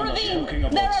is in the Anna ravine, talking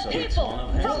about, there are sir? people One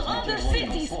of them from is not other your loyal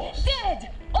cities, force. dead!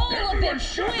 All of Everyone them,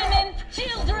 shut women, up.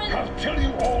 children! I'll tell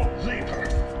you all later.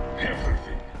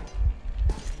 Everything.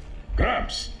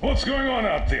 Gramps, what's going on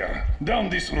out there? Down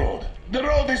this road? The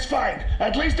road is fine,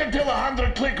 at least until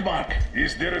 100 click mark.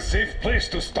 Is there a safe place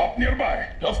to stop nearby?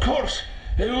 Of course.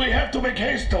 We have to make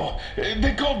haste though.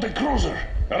 They called the cruiser.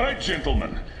 All right,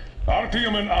 gentlemen.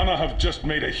 Artyom and Anna have just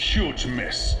made a huge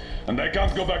mess, and they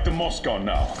can't go back to Moscow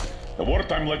now. The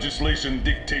wartime legislation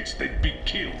dictates they'd be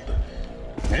killed.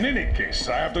 In any case,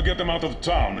 I have to get them out of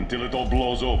town until it all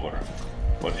blows over.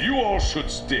 But you all should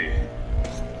stay.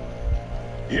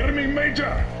 Hear me,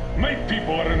 Major? My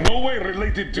people are in no way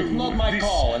related to It's not my this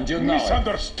call, and you know it.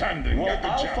 misunderstanding Well, at the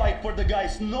I'll jam. fight for the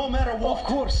guys no matter what. Of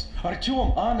course,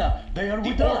 Artyom, Anna, they are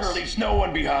with The us. order leaves no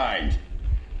one behind.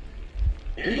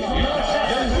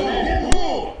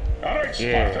 All right,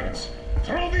 Spartans.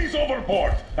 Throw these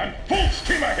overboard and full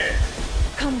steam ahead.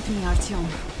 Come with me, Artyom.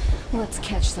 Let's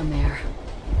catch some air.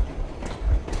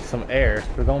 Some air.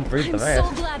 We're gonna breathe I'm the air.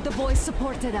 so glad the boys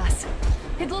supported us.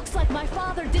 It looks like my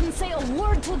father didn't say a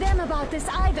word to them about this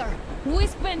either. We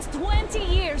spent 20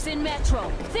 years in Metro,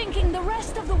 thinking the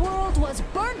rest of the world was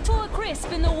burnt to a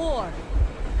crisp in the war.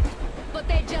 But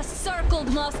they just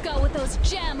circled Moscow with those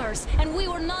jammers, and we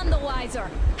were none the wiser.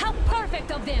 How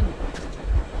perfect of them!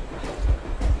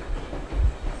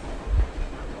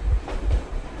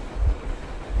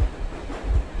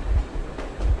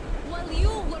 While you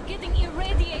were getting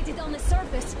irradiated on the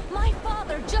surface, my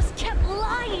father just kept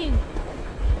lying.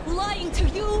 Lying to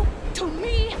you, to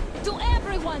me, to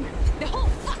everyone, the whole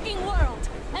fucking world,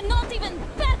 and not even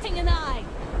batting an eye.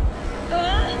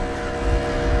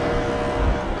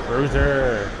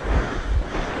 Cruiser.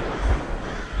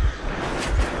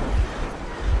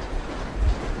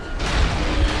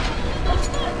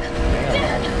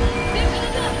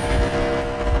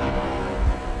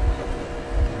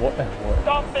 What?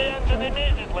 Stop the engine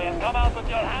immediately and come out with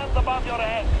your hands above your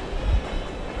head.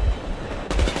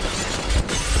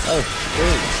 Oh,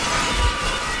 shoot.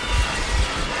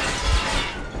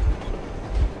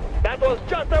 That was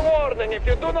just a warning. If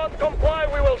you do not comply,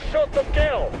 we will shoot to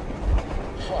kill.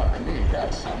 Fuck me,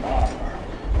 that's some armor.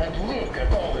 And look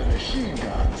at all the machine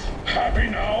guns. Happy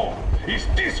now? Is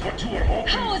this what you were hoping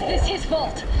How is for? this his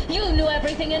fault? You knew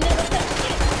everything and never said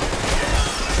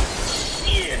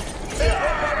shit.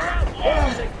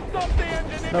 Stop the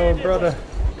engine No, brother.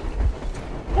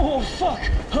 Oh, fuck!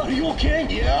 Are you okay?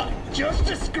 Yeah, just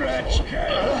a scratch.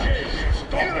 Okay,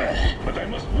 stop it. But I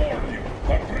must warn you,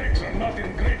 our brakes are not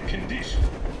in great condition.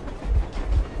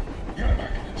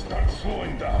 Yermak, start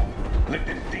slowing down. Let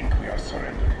them think we are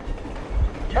surrendering.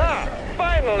 Ah,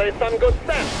 finally some good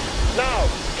sense. Now,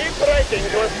 keep braking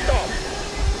to a stop.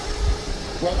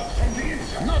 Well, from the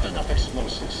inside. Not enough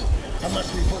explosives.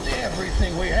 Unless we put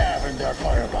everything we have in their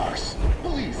firebox.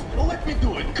 Please, let me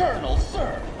do it, Colonel,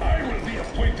 sir. I will be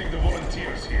appointing the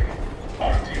volunteers here.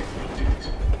 Artyom will do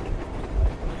it.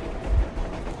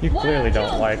 You clearly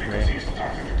don't like Because me. he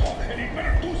started it all, and he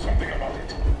better do something about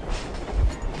it.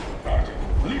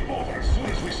 Artyom, leap over as soon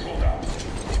as we slow down.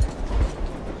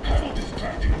 I will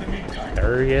distract you in the meantime.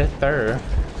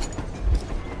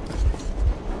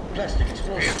 Plastic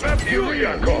explosives. Is that you,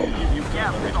 Yakov?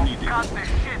 Yeah, we don't got this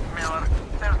shit, Miller.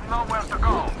 There's nowhere to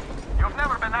go. You've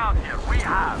never been out here. We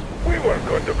have. We weren't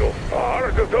going to go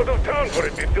far, just out of town for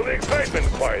a bit till the excitement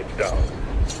quiets down.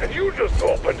 And you just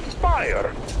opened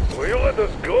fire. Will you let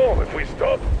us go if we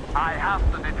stop? I have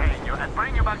to detain you and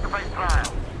bring you back to face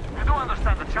trial. You do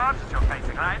understand the charges you're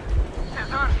facing, right?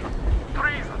 Desertion,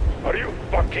 treason. Are you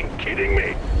fucking kidding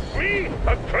me? Me?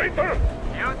 A traitor?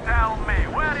 You tell me,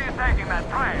 where are you taking that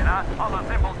train, huh? On a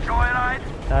simple joyride?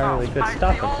 Not really good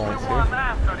stopping points I'm the only one here.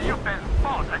 after you've been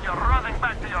fought and you're running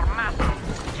back to your master.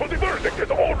 So the verdict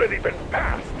has already been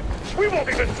passed. We won't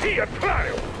even see a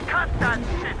trial. Cut that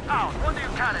shit out. What are you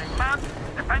carrying, man?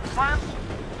 Defense plans?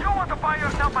 You want to buy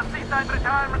yourself a seaside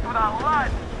retirement without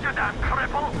life, you damn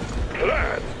cripple?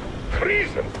 Plans?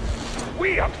 Treason?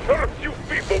 We have served you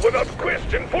people without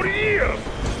question for years.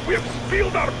 We have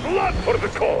spilled our blood for the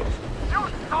cause. You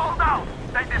sold out.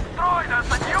 They destroyed us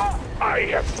and you... I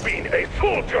have been a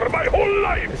soldier my whole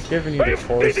life. It's giving you I the have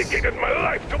choice dedicated my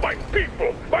life to my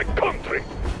people, my country.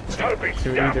 I'll be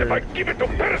to damned if I either give it to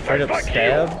straight parasites up like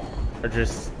stab you. or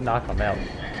just knock them out.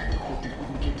 How did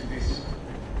we get to this?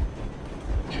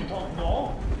 You don't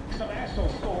know? Some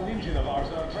assholes stole an engine of ours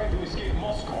and are trying to escape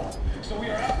Moscow. So we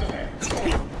are after them.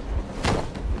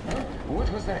 Huh?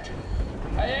 What was that?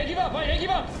 I give up! I give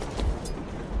up!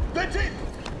 That's it!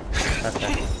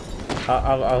 Okay.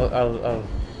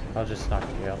 I'll just knock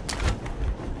you out.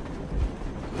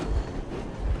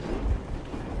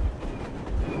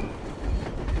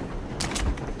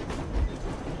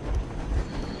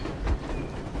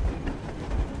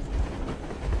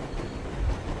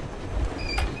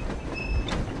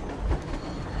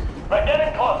 We're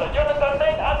getting closer. Unit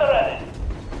 13 at the ready.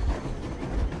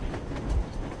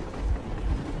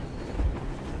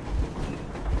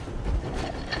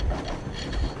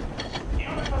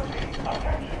 Unit 13,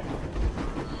 attention!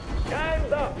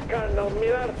 Time's up, Colonel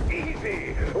Miller.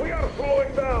 Easy. We are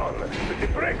slowing down. The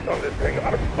brakes on this thing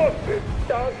are busted.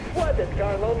 Don't sweat it,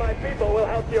 Colonel. My people will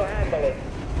help you handle it.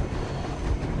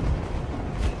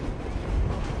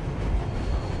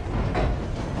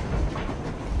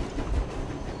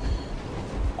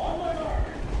 On my mark!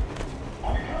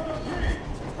 On the count of 3!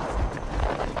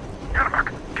 Yermak,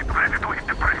 get ready to hit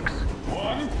the brakes.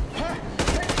 1,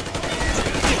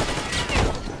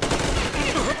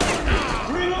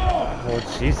 Oh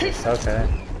Jesus, okay.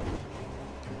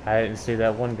 I didn't see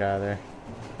that one guy there.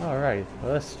 Alright,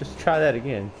 well, let's just try that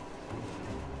again.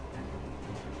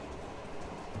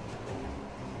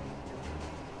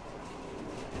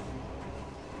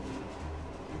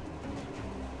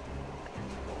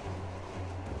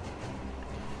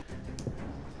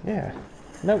 Yeah,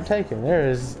 note taken. There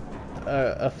is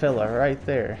a filler right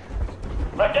there.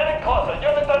 We're getting closer.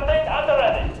 Unit 13 at the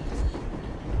ready.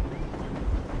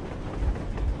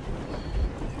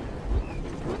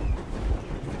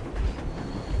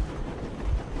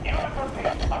 Unit 13,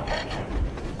 attention!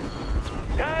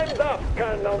 Time's up,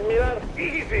 Colonel Miller.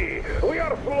 Easy. We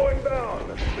are slowing down.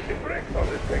 The brakes on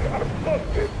this thing are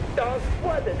busted. Don't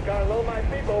sweat it, Colonel. My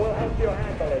people will help you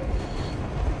handle it.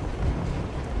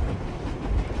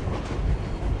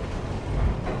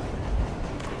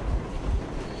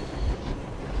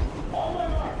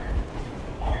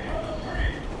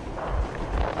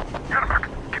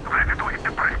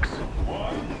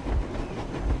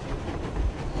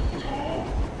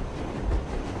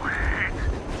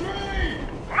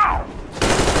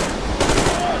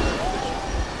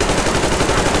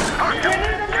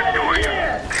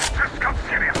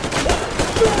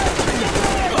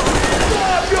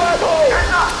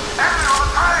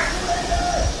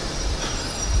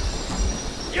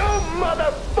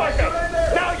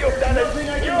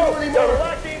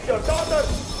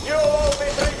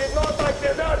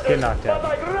 Get knocked out.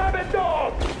 but like rabid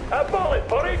dogs. A bullet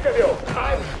for each of you.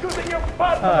 I'm shooting you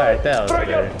personally Alright, that was through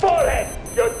your better. forehead,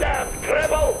 you damn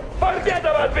cripple. Forget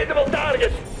about visible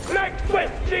targets. Make Swiss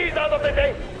cheese out of the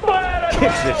thing. Fire as Kick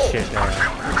well. this shit down.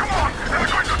 Come on! They're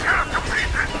going to tear us to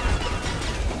pieces!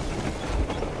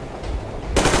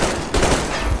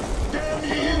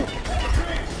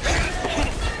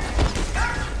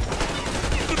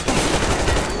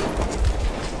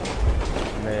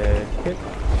 Med kit.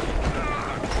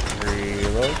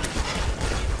 Reload.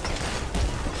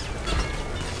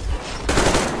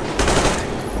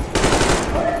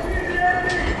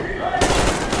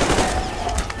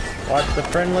 Watch the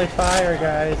friendly fire,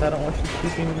 guys. I don't want you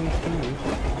shooting these too.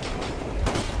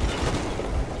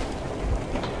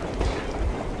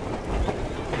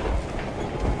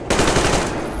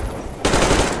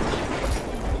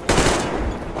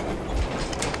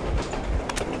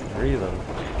 Reload.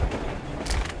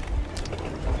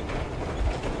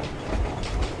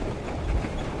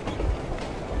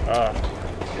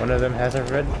 One of them has a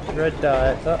red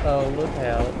dot. Uh-oh, look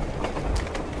out.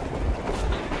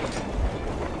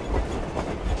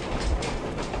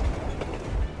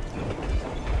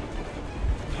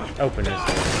 Open this.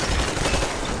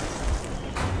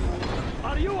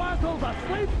 Are you assholes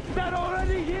asleep? They're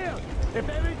already here. If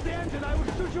they reach the engine, I will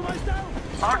shoot you myself.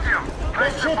 Artyom,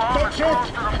 don't shoot! Don't shoot!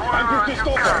 I'm with the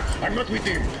stalker. I'm not with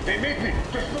him. They made me.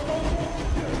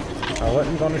 I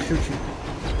wasn't gonna shoot you.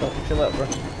 Don't chill out, bro.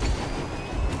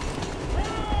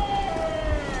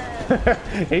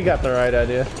 He got the right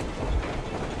idea.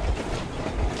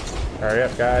 Hurry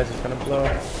up, guys. It's gonna blow.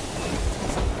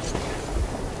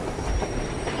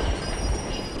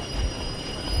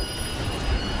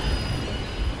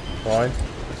 One,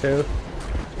 two,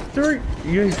 three.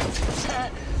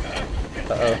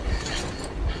 Uh-oh.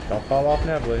 Don't fall off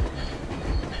now, please.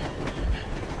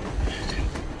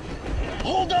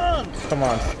 Hold on! Come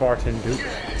on, Spartan Duke.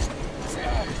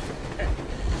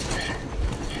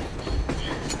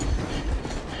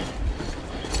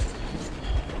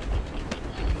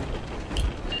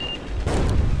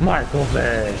 Michael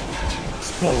Bay.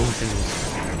 Explosions.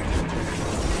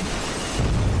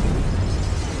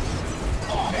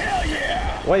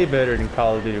 Way better than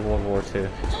Call of Duty World War II.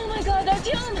 Oh my god,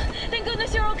 Artyom! Thank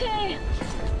goodness you're okay!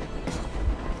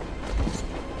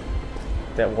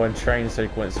 That one train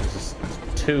sequence was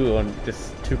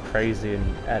just too crazy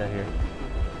and out of here.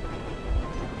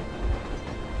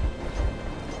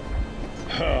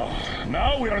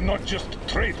 Now we are not just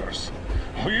traitors.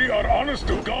 We are honest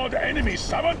to God enemy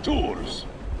saboteurs.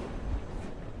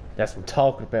 That's what I'm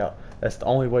talking about. That's the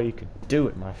only way you could do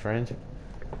it, my friend.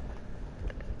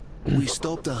 We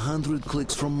stopped 100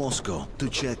 clicks from Moscow to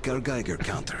check our Geiger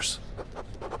counters.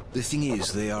 The thing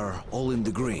is, they are all in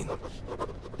the green,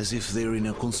 as if they're in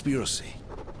a conspiracy.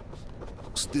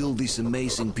 Still, this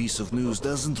amazing piece of news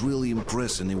doesn't really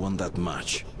impress anyone that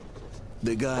much.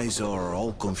 The guys are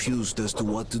all confused as to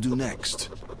what to do next.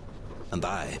 And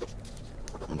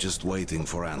I'm just waiting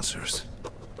for answers.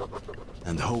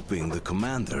 And hoping the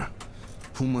commander,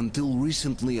 whom until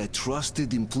recently I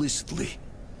trusted implicitly,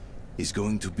 is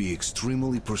going to be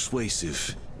extremely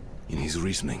persuasive in his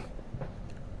reasoning.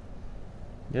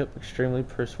 Yep, extremely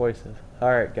persuasive.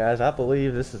 Alright guys, I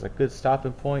believe this is a good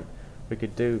stopping point. We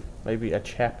could do maybe a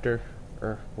chapter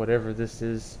or whatever this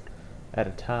is at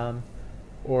a time,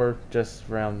 or just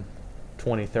around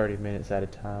 20-30 minutes at a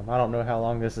time. I don't know how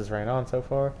long this has ran on so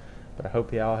far, but I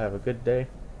hope y'all have a good day.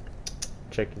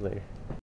 Check you later.